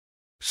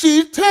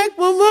She take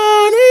my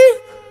money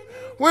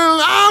when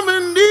I'm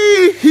in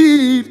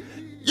need.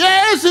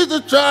 Yes, it's a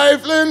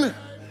trifling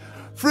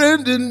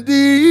friend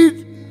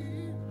indeed.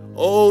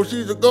 Oh,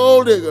 she's a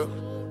gold digger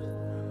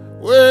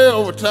way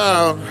over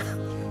town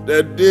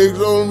that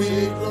digs on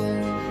me.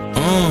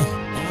 Now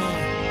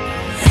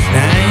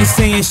I ain't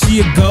saying she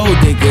a gold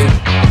digger,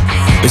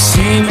 but she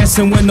ain't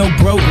messing with no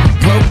broke.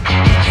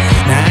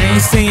 Now I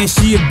ain't saying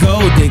she a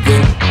gold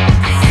digger,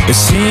 but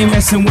she ain't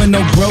messing with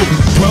no broke.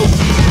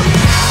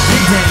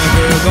 Get down,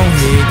 girl, gon'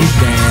 head, get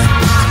down.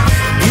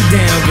 Get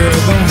down, girl,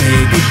 gon'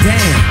 head, get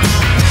down.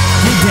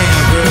 Get down,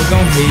 girl,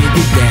 gon' head,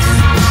 get down.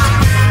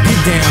 Get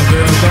down,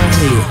 girl, gon'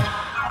 head.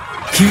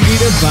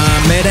 Cutie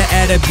divine, met her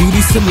at a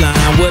beauty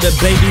salon with a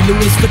baby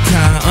Louis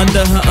Vuitton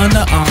under her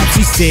underarm.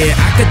 She said,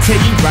 I could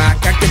tell you rock,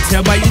 I could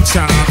tell by your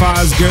charm. Far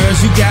as girls,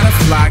 you got a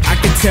flock, I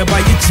could tell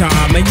by your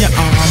charm and your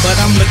arm. But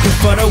I'm looking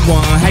for the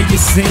one, have you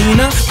seen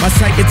her? My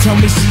psychic told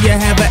me she'll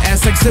have an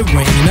ass like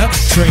Serena,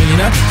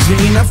 Trina,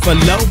 Gina for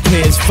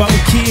Lopez, 4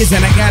 kids.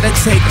 And I gotta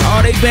take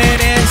all they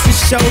badass to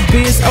show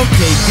biz.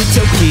 Okay, get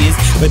your kids,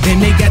 but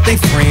then they got their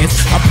friends.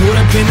 I pulled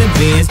up in the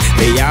Benz,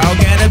 they all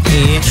got a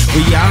pen.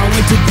 We all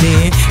went to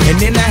den, and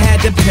then I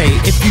had to pay.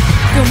 If you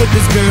f***ing with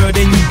this girl,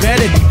 then you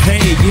better be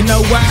paid. You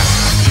know why?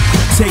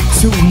 Take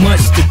too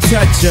much to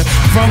touch her.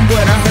 From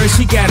what I heard,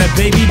 she got a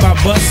baby by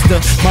Buster.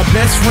 My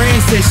best friend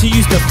said she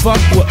used to fuck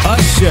with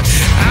Usher.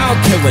 I don't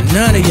care what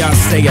none of y'all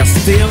say, I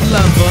still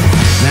love her.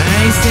 Now I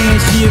ain't saying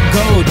she a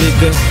gold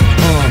digger,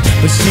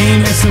 but she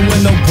ain't messing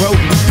with no broke.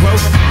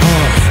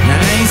 Now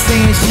I ain't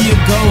saying she a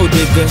gold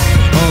digger,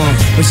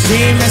 but she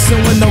ain't messing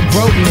with no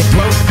broke.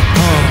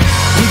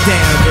 Get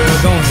down, girl,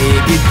 gon'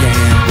 head, get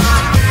down.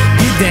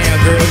 Get down,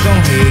 girl,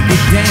 gon' head,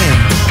 get down.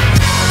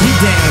 Get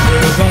down,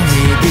 girl, gon'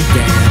 head, get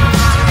down.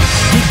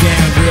 Get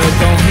down, girl,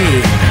 gon'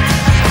 head.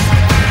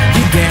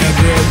 Get down,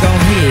 girl,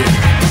 gon' head.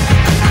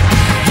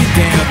 Get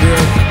down,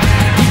 girl.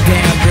 Get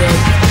down, girl.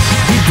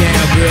 Get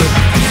down, girl.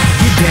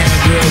 Get down,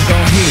 girl,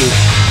 gon' head.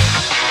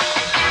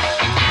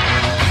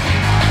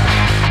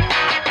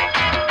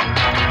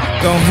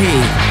 Gon'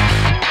 head.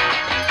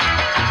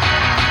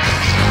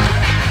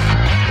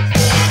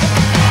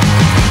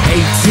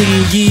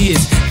 18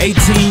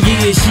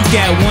 years, she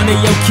got one of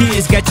your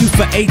kids, got you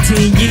for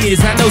 18 years.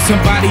 I know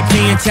somebody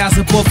paying child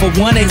support for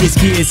one of his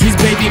kids. His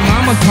baby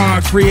mama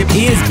car crib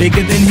is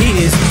bigger than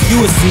his.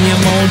 You will see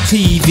him on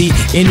TV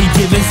any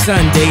given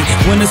Sunday,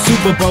 win a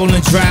Super Bowl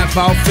and drive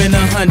off in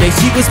a Hyundai.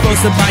 She was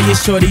supposed to buy your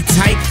shorty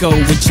Tyco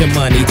with your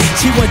money.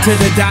 She went to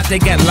the doctor,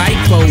 got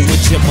lipo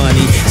with your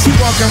money. She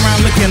walk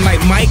around looking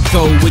like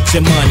Michael with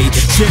your money.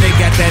 Shoulda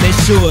got that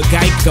insured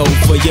Geico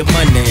for your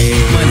money.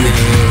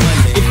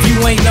 If you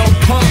ain't no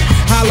punk,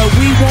 holla,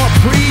 we want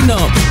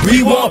prenup.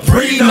 We want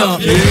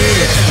prenup,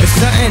 yeah. It's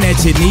something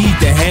that you need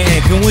to have,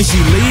 cause when she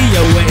leave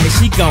your ass,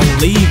 she gon'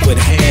 leave with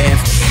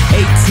half.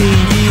 18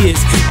 years,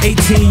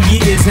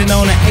 and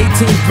on her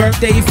 18th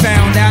birthday,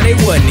 found out it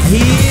wasn't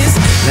his.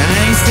 Now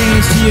I ain't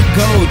saying she a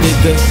gold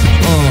digger,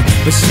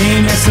 but she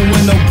ain't messing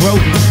with no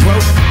broke.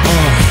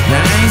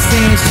 Now I ain't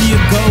saying she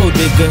a gold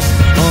digger,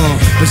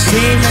 but she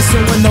ain't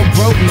messing with no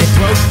broke.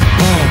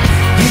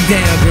 Get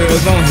down, girl,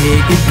 gon' head,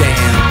 get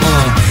down.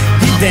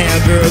 Get down,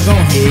 girl,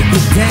 gon' head,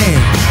 get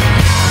down.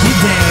 Get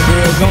down,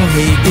 girl, gon'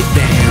 head, get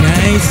down.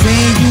 I ain't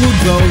saying you a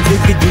gold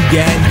digger, you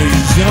got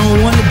needs. You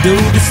don't wanna do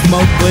the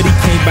smoke, but he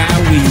can't buy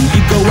weed.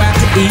 You go out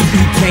to eat,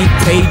 he can't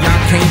pay,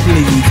 y'all can't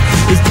leave.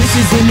 His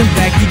dishes in the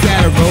back, you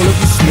gotta roll up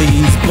your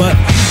sleeves. But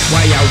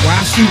while y'all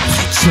wash, you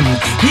catch him.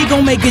 He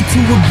gon' make it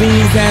 2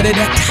 beans out of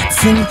that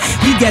toxin.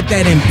 He got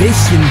that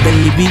ambition,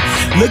 baby.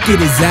 Look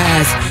at his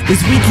eyes.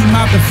 This week he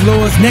mopping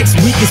floors, next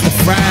week it's the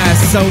fries.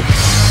 So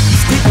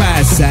stick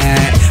by his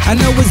side. I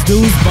know his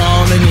dudes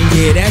ballin', and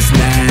yeah, that's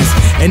nice.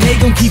 And they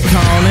gon' keep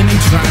calling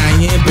and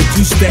trying, but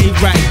you stay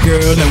right,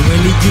 girl. And when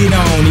he get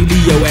on, he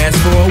leave your ass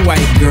for a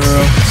white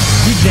girl.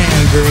 Get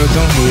down, girl,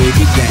 gon' head,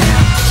 get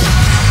down.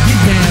 Get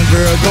down,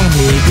 girl, gon'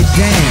 head, get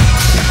down.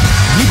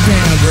 Get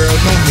down, girl,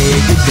 gon'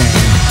 head, get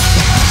down.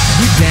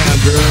 Get down,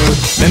 girl.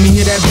 Let me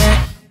hear that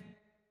back.